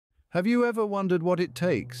Have you ever wondered what it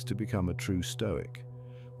takes to become a true Stoic?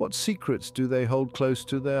 What secrets do they hold close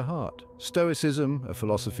to their heart? Stoicism, a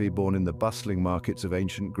philosophy born in the bustling markets of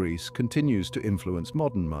ancient Greece, continues to influence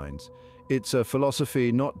modern minds. It's a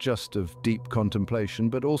philosophy not just of deep contemplation,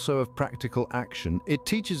 but also of practical action. It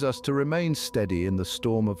teaches us to remain steady in the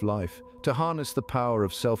storm of life, to harness the power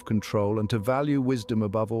of self-control, and to value wisdom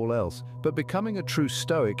above all else. But becoming a true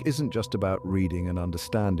Stoic isn't just about reading and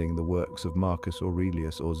understanding the works of Marcus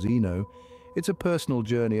Aurelius or Zeno. It's a personal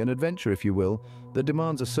journey, an adventure, if you will, that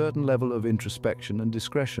demands a certain level of introspection and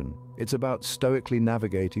discretion. It's about stoically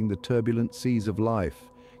navigating the turbulent seas of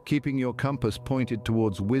life, keeping your compass pointed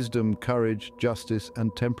towards wisdom, courage, justice,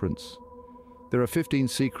 and temperance. There are 15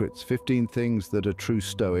 secrets, 15 things that a true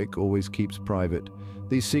Stoic always keeps private.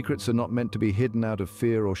 These secrets are not meant to be hidden out of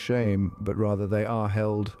fear or shame, but rather they are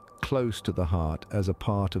held close to the heart as a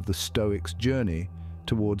part of the Stoic's journey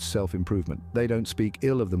towards self-improvement. They don't speak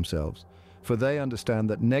ill of themselves, for they understand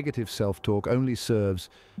that negative self-talk only serves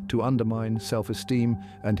to undermine self-esteem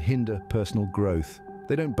and hinder personal growth.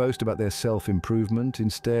 They don't boast about their self-improvement.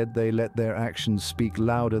 Instead, they let their actions speak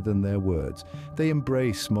louder than their words. They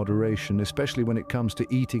embrace moderation, especially when it comes to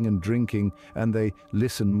eating and drinking, and they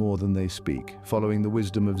listen more than they speak, following the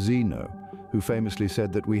wisdom of Zeno, who famously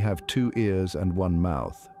said that we have 2 ears and 1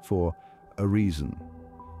 mouth for a reason.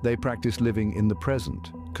 They practice living in the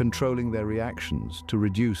present, controlling their reactions to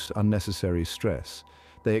reduce unnecessary stress.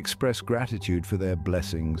 They express gratitude for their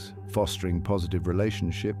blessings, fostering positive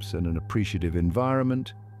relationships and an appreciative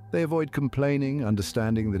environment. They avoid complaining,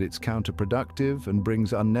 understanding that it's counterproductive and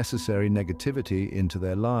brings unnecessary negativity into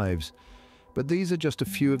their lives. But these are just a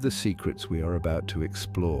few of the secrets we are about to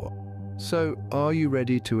explore. So, are you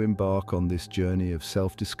ready to embark on this journey of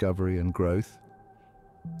self-discovery and growth?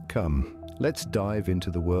 Come, let's dive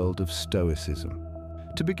into the world of Stoicism.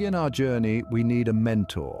 To begin our journey, we need a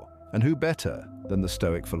mentor, and who better than the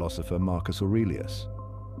Stoic philosopher Marcus Aurelius?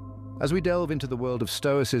 As we delve into the world of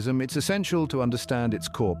Stoicism, it's essential to understand its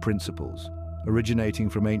core principles. Originating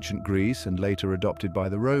from ancient Greece and later adopted by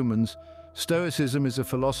the Romans, Stoicism is a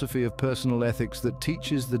philosophy of personal ethics that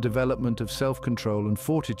teaches the development of self-control and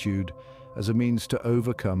fortitude as a means to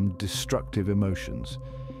overcome destructive emotions.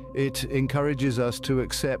 It encourages us to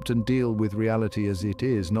accept and deal with reality as it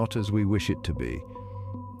is, not as we wish it to be.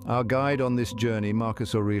 Our guide on this journey,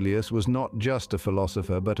 Marcus Aurelius, was not just a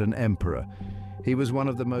philosopher but an emperor. He was one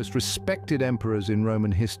of the most respected emperors in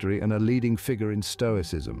Roman history and a leading figure in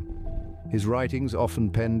Stoicism. His writings, often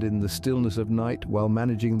penned in the stillness of night while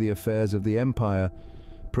managing the affairs of the empire,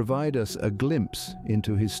 provide us a glimpse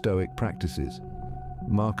into his Stoic practices.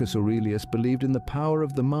 Marcus Aurelius believed in the power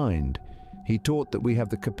of the mind. He taught that we have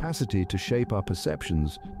the capacity to shape our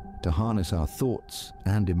perceptions, to harness our thoughts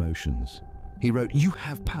and emotions. He wrote, "You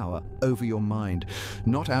have power over your mind,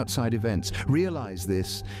 not outside events. Realize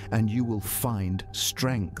this, and you will find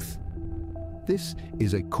strength." This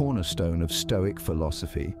is a cornerstone of Stoic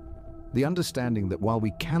philosophy. The understanding that while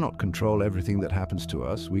we cannot control everything that happens to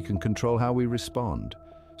us, we can control how we respond.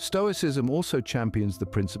 Stoicism also champions the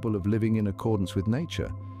principle of living in accordance with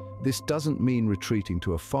nature. This doesn't mean retreating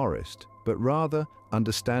to a forest, but rather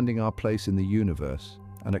understanding our place in the universe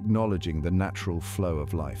and acknowledging the natural flow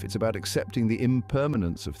of life. It's about accepting the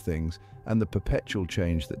impermanence of things and the perpetual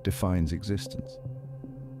change that defines existence.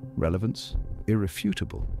 Relevance?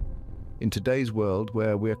 Irrefutable. In today's world,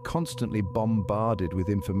 where we're constantly bombarded with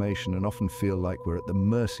information and often feel like we're at the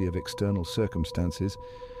mercy of external circumstances,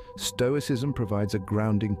 Stoicism provides a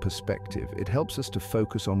grounding perspective. It helps us to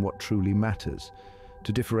focus on what truly matters,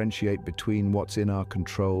 to differentiate between what's in our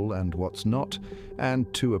control and what's not,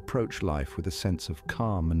 and to approach life with a sense of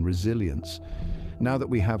calm and resilience. Now that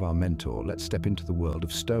we have our mentor, let's step into the world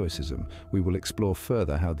of Stoicism. We will explore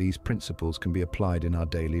further how these principles can be applied in our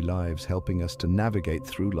daily lives, helping us to navigate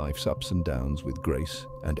through life's ups and downs with grace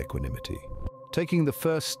and equanimity. Taking the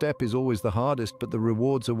first step is always the hardest, but the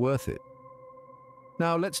rewards are worth it.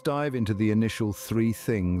 Now let's dive into the initial 3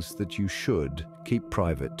 things that you should keep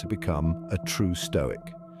private to become a true Stoic.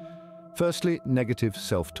 Firstly, negative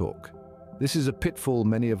self-talk. This is a pitfall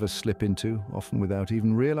many of us slip into, often without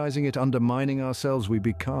even realizing it. Undermining ourselves, we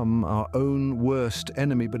become our own worst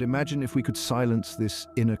enemy. But imagine if we could silence this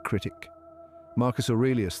inner critic. Marcus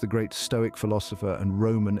Aurelius, the great Stoic philosopher and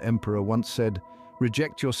Roman emperor, once said,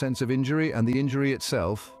 "Reject your sense of injury and the injury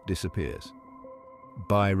itself disappears."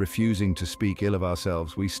 By refusing to speak ill of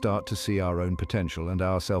ourselves, we start to see our own potential and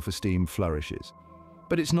our self-esteem flourishes.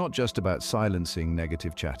 But it's not just about silencing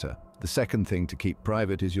negative chatter. The second thing to keep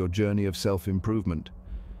private is your journey of self-improvement.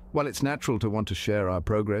 While it's natural to want to share our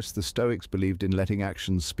progress, the Stoics believed in letting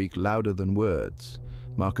actions speak louder than words.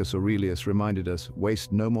 Marcus Aurelius reminded us,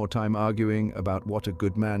 waste no more time arguing about what a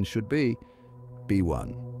good man should be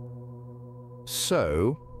one.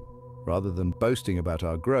 So, rather than boasting about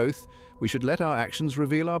our growth, we should let our actions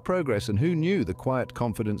reveal our progress, and who knew the quiet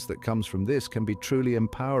confidence that comes from this can be truly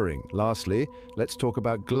empowering. Lastly, let's talk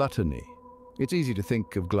about gluttony. It's easy to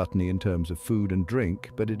think of gluttony in terms of food and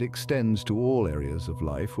drink, but it extends to all areas of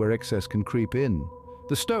life where excess can creep in.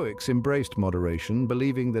 The Stoics embraced moderation,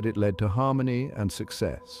 believing that it led to harmony and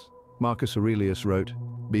success. Marcus Aurelius wrote,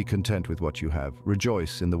 "Be content with what you have,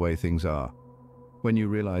 rejoice in the way things are. When you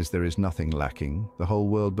realize there is nothing lacking, the whole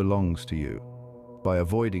world belongs to you." By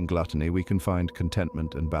avoiding gluttony, we can find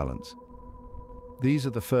contentment and balance. These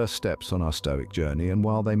are the first steps on our Stoic journey, and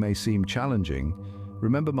while they may seem challenging,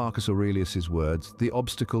 remember Marcus Aurelius's words, "The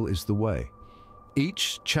obstacle is the way."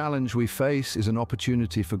 Each challenge we face is an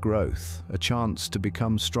opportunity for growth, a chance to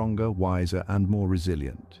become stronger, wiser, and more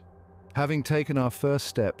resilient. Having taken our first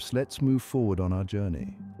steps, let's move forward on our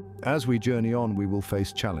journey. As we journey on, we will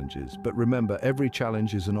face challenges, but remember, every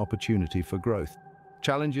challenge is an opportunity for growth.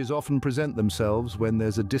 Challenges often present themselves when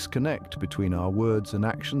there's a disconnect between our words and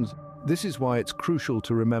actions. This is why it's crucial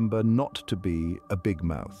to remember not to be a big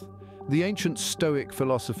mouth. The ancient Stoic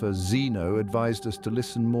philosopher Zeno advised us to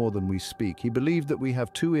listen more than we speak. He believed that we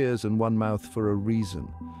have 2 ears and 1 mouth for a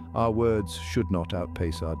reason. Our words should not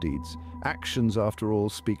outpace our deeds. Actions, after all,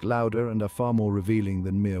 speak louder and are far more revealing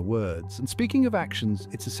than mere words. And speaking of actions,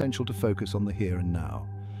 it's essential to focus on the here and now.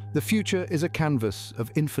 The future is a canvas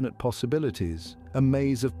of infinite possibilities, a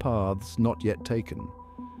maze of paths not yet taken.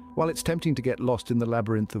 While it's tempting to get lost in the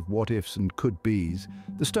labyrinth of what-ifs and could-bes,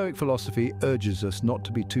 the Stoic philosophy urges us not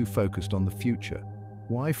to be too focused on the future.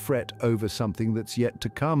 Why fret over something that's yet to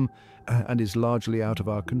come and is largely out of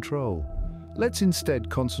our control? Let's instead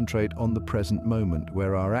concentrate on the present moment,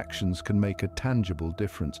 where our actions can make a tangible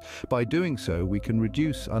difference. By doing so, we can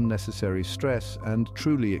reduce unnecessary stress and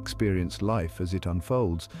truly experience life as it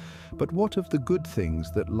unfolds. But what of the good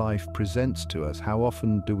things that life presents to us? How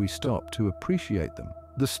often do we stop to appreciate them?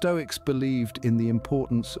 The Stoics believed in the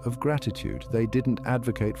importance of gratitude. They didn't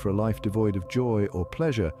advocate for a life devoid of joy or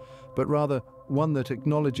pleasure, but rather one that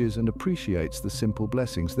acknowledges and appreciates the simple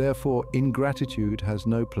blessings. Therefore, ingratitude has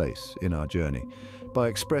no place in our journey. By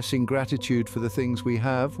expressing gratitude for the things we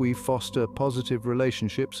have, we foster positive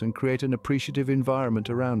relationships and create an appreciative environment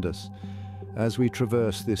around us. As we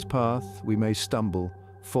traverse this path, we may stumble,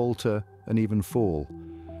 falter, and even fall.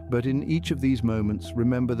 But in each of these moments,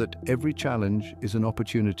 remember that every challenge is an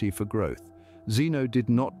opportunity for growth. Zeno did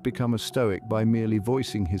not become a Stoic by merely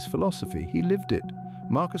voicing his philosophy, he lived it.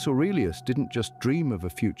 Marcus Aurelius didn't just dream of a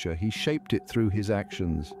future, he shaped it through his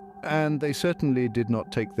actions. And they certainly did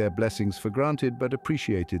not take their blessings for granted, but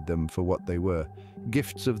appreciated them for what they were,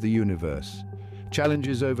 gifts of the universe.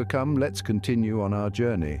 Challenges overcome, let's continue on our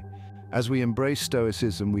journey. As we embrace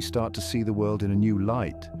Stoicism, we start to see the world in a new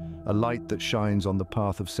light, a light that shines on the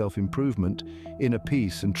path of self-improvement, inner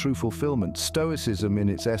peace and true fulfillment. Stoicism, in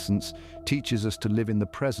its essence, teaches us to live in the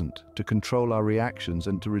present, to control our reactions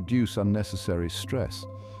and to reduce unnecessary stress.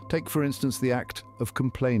 Take, for instance, the act of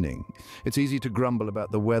complaining. It's easy to grumble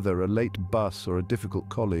about the weather, a late bus, or a difficult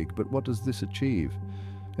colleague, but what does this achieve?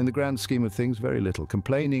 In the grand scheme of things, very little.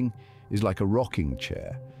 Complaining is like a rocking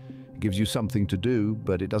chair. It gives you something to do,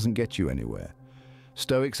 but it doesn't get you anywhere.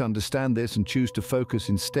 Stoics understand this and choose to focus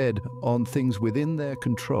instead on things within their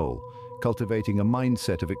control, cultivating a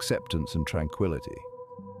mindset of acceptance and tranquility.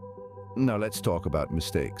 Now let's talk about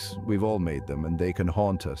mistakes. We've all made them, and they can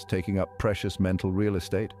haunt us, taking up precious mental real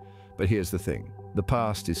estate. But here's the thing. The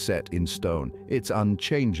past is set in stone. It's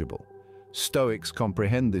unchangeable. Stoics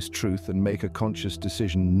comprehend this truth and make a conscious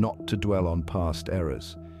decision not to dwell on past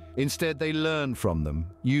errors. Instead, they learn from them,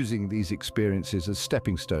 using these experiences as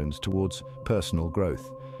stepping stones towards personal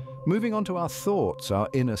growth. Moving on to our thoughts, our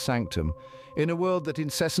inner sanctum, in a world that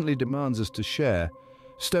incessantly demands us to share,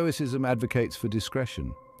 Stoicism advocates for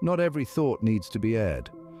discretion. Not every thought needs to be aired.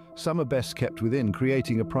 Some are best kept within,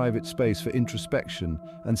 creating a private space for introspection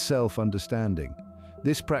and self-understanding.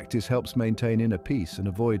 This practice helps maintain inner peace and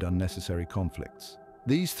avoid unnecessary conflicts.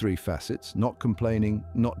 These 3 facets, not complaining,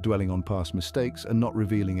 not dwelling on past mistakes, and not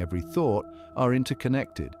revealing every thought, are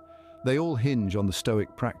interconnected. They all hinge on the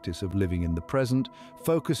Stoic practice of living in the present,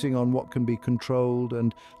 focusing on what can be controlled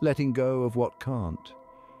and letting go of what can't.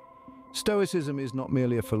 Stoicism is not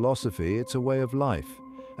merely a philosophy, it's a way of life.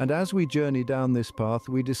 And as we journey down this path,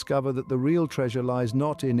 we discover that the real treasure lies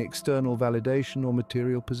not in external validation or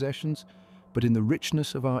material possessions, but in the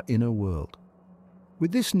richness of our inner world.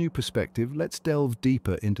 With this new perspective, let's delve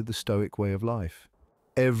deeper into the Stoic way of life.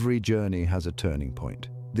 Every journey has a turning point.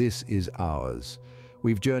 This is ours.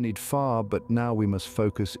 We've journeyed far, but now we must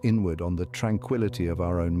focus inward on the tranquility of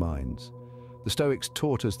our own minds. The Stoics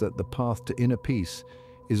taught us that the path to inner peace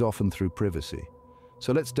is often through privacy.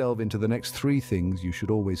 So let's delve into the next 3 things you should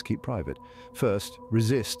always keep private. First,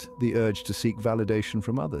 resist the urge to seek validation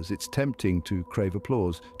from others. It's tempting to crave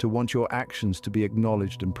applause, to want your actions to be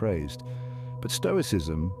acknowledged and praised. But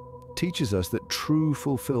Stoicism teaches us that true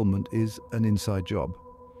fulfillment is an inside job.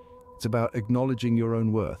 It's about acknowledging your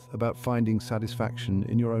own worth, about finding satisfaction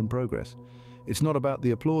in your own progress. It's not about the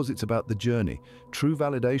applause, it's about the journey. True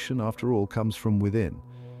validation, after all, comes from within.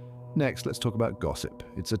 Next, let's talk about gossip.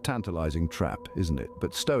 It's a tantalizing trap, isn't it?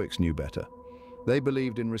 But Stoics knew better. They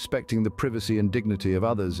believed in respecting the privacy and dignity of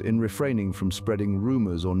others, in refraining from spreading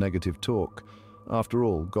rumors or negative talk. After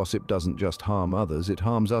all, gossip doesn't just harm others, it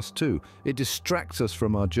harms us too. It distracts us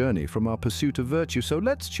from our journey, from our pursuit of virtue. So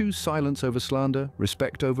let's choose silence over slander,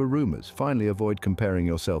 respect over rumors. Finally, avoid comparing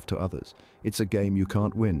yourself to others. It's a game you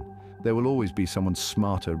can't win. There will always be someone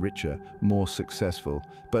smarter, richer, more successful.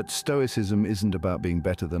 But Stoicism isn't about being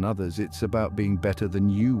better than others, it's about being better than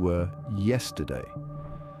you were yesterday.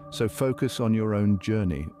 So focus on your own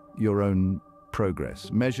journey, your own progress.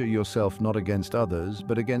 Measure yourself not against others,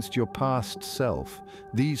 but against your past self.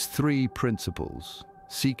 These 3 principles,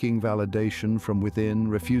 seeking validation from within,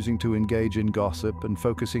 refusing to engage in gossip, and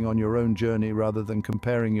focusing on your own journey rather than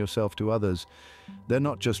comparing yourself to others, they're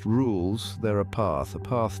not just rules, they're a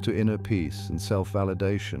path to inner peace and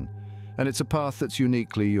self-validation. And it's a path that's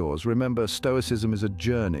uniquely yours. Remember, Stoicism is a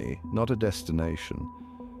journey, not a destination.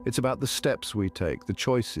 It's about the steps we take, the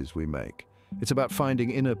choices we make. It's about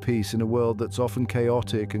finding inner peace in a world that's often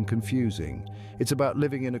chaotic and confusing. It's about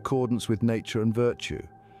living in accordance with nature and virtue.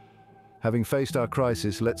 Having faced our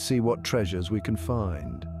crisis, let's see what treasures we can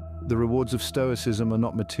find. The rewards of Stoicism are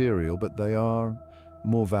not material, but they are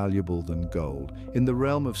more valuable than gold. In the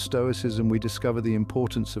realm of Stoicism, we discover the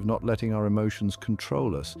importance of not letting our emotions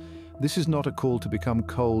control us. This is not a call to become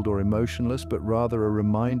cold or emotionless, but rather a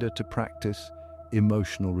reminder to practice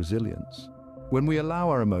emotional resilience. When we allow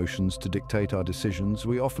our emotions to dictate our decisions,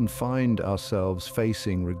 we often find ourselves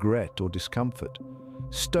facing regret or discomfort.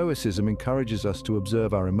 Stoicism encourages us to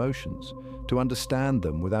observe our emotions, to understand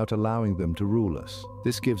them without allowing them to rule us.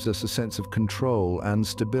 This gives us a sense of control and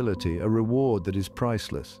stability, a reward that is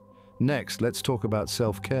priceless. Next, let's talk about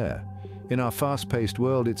self-care. In our fast-paced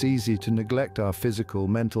world, it's easy to neglect our physical,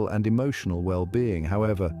 mental, and emotional well-being.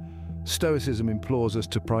 However, Stoicism implores us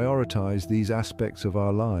to prioritize these aspects of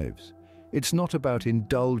our lives. It's not about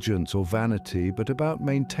indulgence or vanity, but about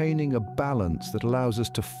maintaining a balance that allows us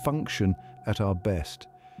to function at our best.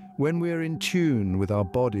 When we're in tune with our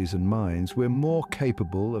bodies and minds, we're more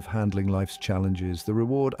capable of handling life's challenges, the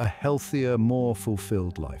reward a healthier, more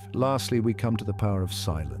fulfilled life. Lastly, we come to the power of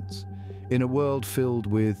silence. In a world filled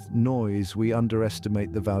with noise, we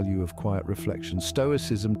underestimate the value of quiet reflection.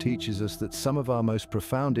 Stoicism teaches us that some of our most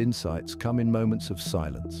profound insights come in moments of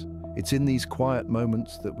silence. It's in these quiet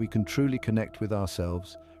moments that we can truly connect with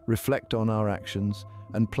ourselves, reflect on our actions,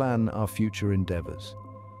 and plan our future endeavors.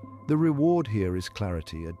 The reward here is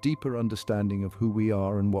clarity, a deeper understanding of who we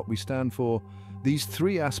are and what we stand for. These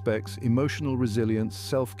 3 aspects, emotional resilience,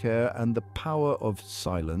 self-care, and the power of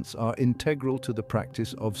silence, are integral to the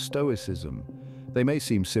practice of Stoicism. They may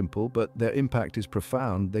seem simple, but their impact is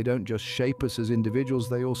profound. They don't just shape us as individuals,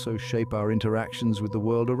 they also shape our interactions with the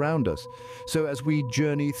world around us. So as we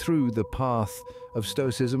journey through the path of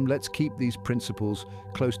Stoicism, let's keep these principles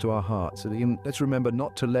close to our hearts. And let's remember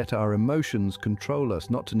not to let our emotions control us,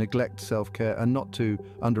 not to neglect self-care, and not to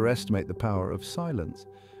underestimate the power of silence.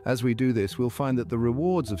 As we do this, we'll find that the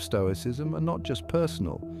rewards of Stoicism are not just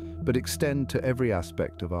personal, but extend to every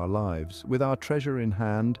aspect of our lives. With our treasure in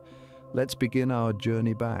hand, let's begin our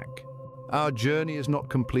journey back. Our journey is not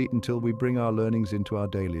complete until we bring our learnings into our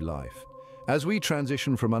daily life. As we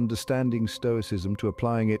transition from understanding Stoicism to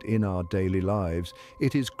applying it in our daily lives,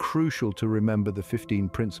 it is crucial to remember the 15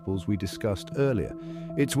 principles we discussed earlier.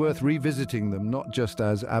 It's worth revisiting them not just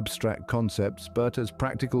as abstract concepts, but as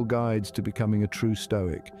practical guides to becoming a true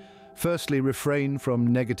Stoic. Firstly, refrain from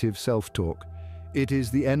negative self-talk. It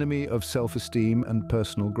is the enemy of self-esteem and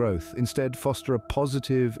personal growth. Instead, foster a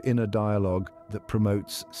positive inner dialogue that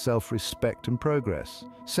promotes self-respect and progress.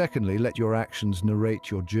 Secondly, let your actions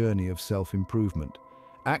narrate your journey of self-improvement.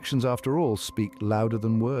 Actions, after all, speak louder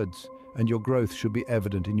than words, and your growth should be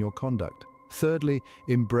evident in your conduct. Thirdly,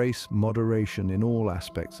 embrace moderation in all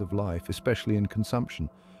aspects of life, especially in consumption.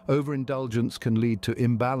 Overindulgence can lead to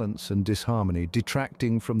imbalance and disharmony,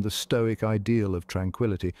 detracting from the Stoic ideal of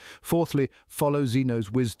tranquility. Fourthly, follow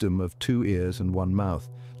Zeno's wisdom of 2 ears and 1 mouth.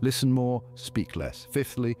 Listen more, speak less.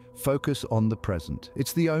 Fifthly, focus on the present.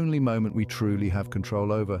 It's the only moment we truly have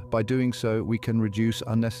control over. By doing so, we can reduce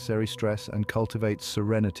unnecessary stress and cultivate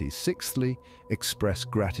serenity. Sixthly, express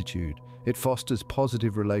gratitude. It fosters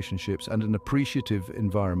positive relationships and an appreciative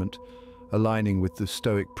environment, aligning with the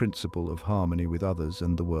Stoic principle of harmony with others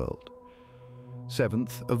and the world.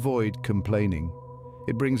 Seventh, avoid complaining.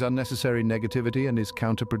 It brings unnecessary negativity and is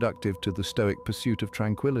counterproductive to the Stoic pursuit of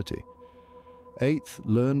tranquility. Eighth,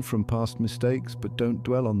 learn from past mistakes, but don't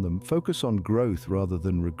dwell on them. Focus on growth rather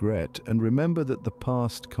than regret, and remember that the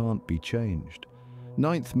past can't be changed.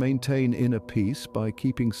 Ninth, maintain inner peace by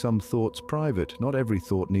keeping some thoughts private. Not every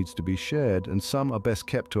thought needs to be shared, and some are best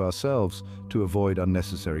kept to ourselves to avoid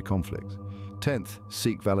unnecessary conflicts. 10th,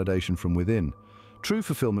 seek validation from within. True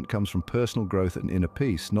fulfillment comes from personal growth and inner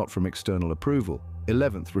peace, not from external approval.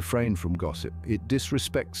 11th, refrain from gossip. It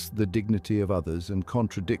disrespects the dignity of others and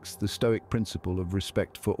contradicts the Stoic principle of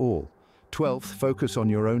respect for all. 12th, focus on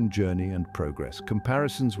your own journey and progress.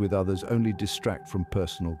 Comparisons with others only distract from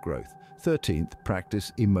personal growth. 13th,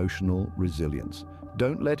 practice emotional resilience.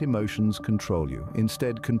 Don't let emotions control you.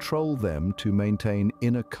 Instead, control them to maintain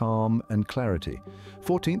inner calm and clarity.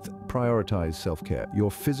 14th, prioritize self-care.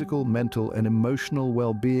 Your physical, mental, and emotional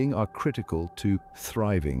well-being are critical to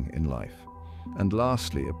thriving in life. And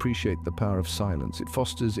lastly, appreciate the power of silence. It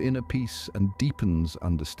fosters inner peace and deepens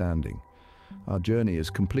understanding. Our journey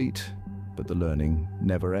is complete, but the learning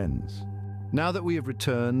never ends. Now that we have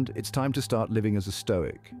returned, it's time to start living as a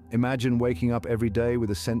Stoic. Imagine waking up every day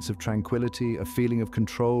with a sense of tranquility, a feeling of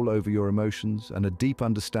control over your emotions, and a deep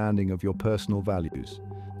understanding of your personal values.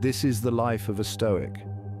 This is the life of a Stoic.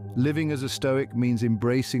 Living as a Stoic means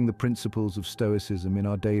embracing the principles of Stoicism in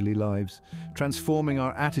our daily lives, transforming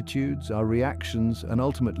our attitudes, our reactions, and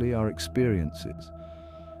ultimately our experiences.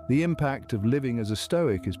 The impact of living as a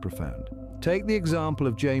Stoic is profound. Take the example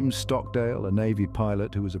of James Stockdale, a Navy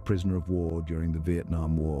pilot who was a prisoner of war during the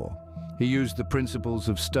Vietnam War. He used the principles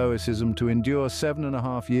of Stoicism to endure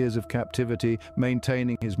 7.5 years of captivity,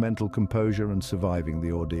 maintaining his mental composure and surviving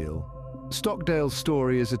the ordeal. Stockdale's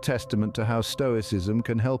story is a testament to how Stoicism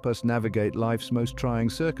can help us navigate life's most trying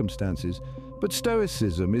circumstances. But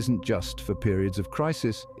Stoicism isn't just for periods of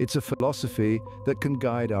crisis. It's a philosophy that can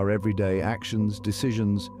guide our everyday actions,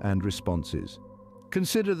 decisions, and responses.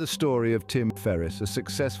 Consider the story of Tim Ferriss, a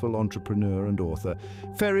successful entrepreneur and author.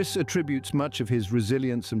 Ferriss attributes much of his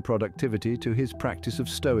resilience and productivity to his practice of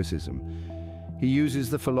Stoicism. He uses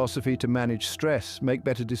the philosophy to manage stress, make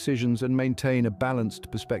better decisions, and maintain a balanced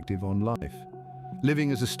perspective on life.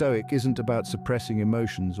 Living as a Stoic isn't about suppressing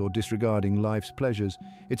emotions or disregarding life's pleasures.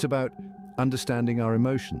 It's about understanding our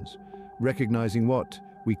emotions, recognizing what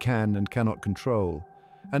we can and cannot control,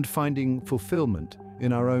 and finding fulfillment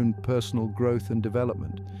in our own personal growth and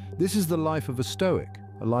development. This is the life of a Stoic,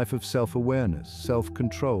 a life of self-awareness,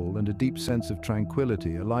 self-control, and a deep sense of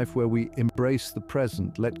tranquility, a life where we embrace the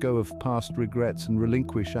present, let go of past regrets, and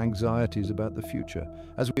relinquish anxieties about the future.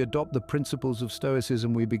 As we adopt the principles of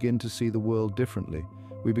Stoicism, we begin to see the world differently.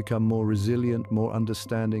 We become more resilient, more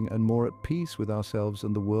understanding, and more at peace with ourselves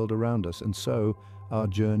and the world around us, and so our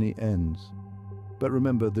journey ends. But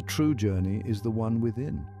remember, the true journey is the one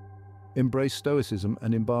within. Embrace Stoicism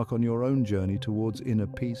and embark on your own journey towards inner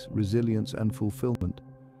peace, resilience, and fulfillment.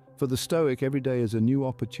 For the Stoic, every day is a new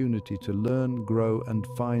opportunity to learn, grow, and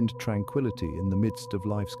find tranquility in the midst of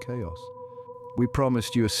life's chaos. We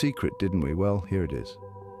promised you a secret, didn't we? Well, here it is.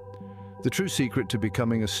 The true secret to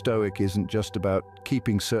becoming a Stoic isn't just about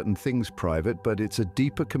keeping certain things private, but it's a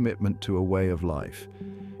deeper commitment to a way of life.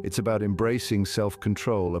 It's about embracing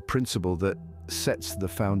self-control, a principle that sets the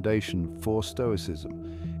foundation for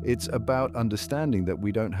Stoicism. It's about understanding that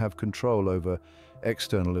we don't have control over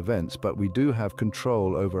external events, but we do have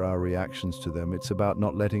control over our reactions to them. It's about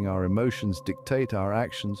not letting our emotions dictate our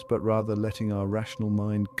actions, but rather letting our rational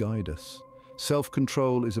mind guide us.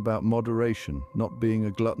 Self-control is about moderation, not being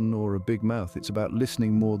a glutton or a big mouth. It's about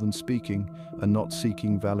listening more than speaking and not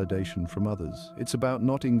seeking validation from others. It's about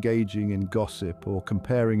not engaging in gossip or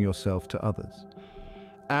comparing yourself to others.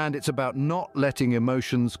 And it's about not letting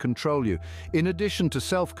emotions control you. In addition to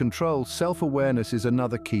self-control, self-awareness is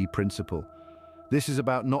another key principle. This is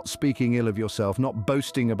about not speaking ill of yourself, not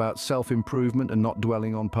boasting about self-improvement, and not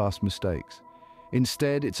dwelling on past mistakes.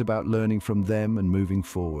 Instead, it's about learning from them and moving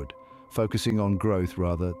forward, focusing on growth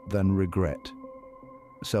rather than regret.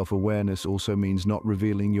 Self-awareness also means not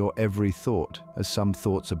revealing your every thought, as some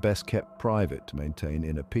thoughts are best kept private to maintain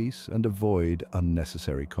inner peace and avoid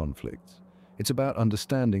unnecessary conflicts. It's about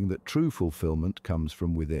understanding that true fulfillment comes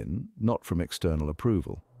from within, not from external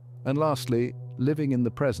approval. And lastly, living in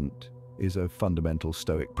the present is a fundamental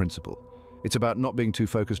Stoic principle. It's about not being too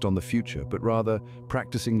focused on the future, but rather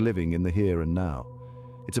practicing living in the here and now.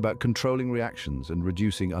 It's about controlling reactions and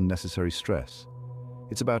reducing unnecessary stress.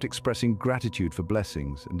 It's about expressing gratitude for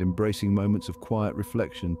blessings and embracing moments of quiet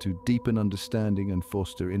reflection to deepen understanding and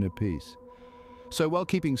foster inner peace. So while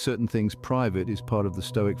keeping certain things private is part of the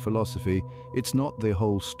Stoic philosophy, it's not the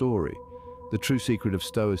whole story. The true secret of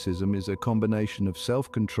Stoicism is a combination of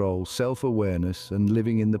self-control, self-awareness, and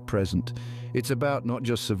living in the present. It's about not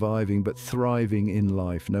just surviving, but thriving in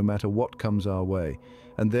life, no matter what comes our way.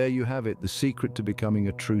 And there you have it, the secret to becoming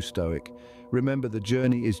a true Stoic. Remember, the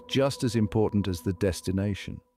journey is just as important as the destination.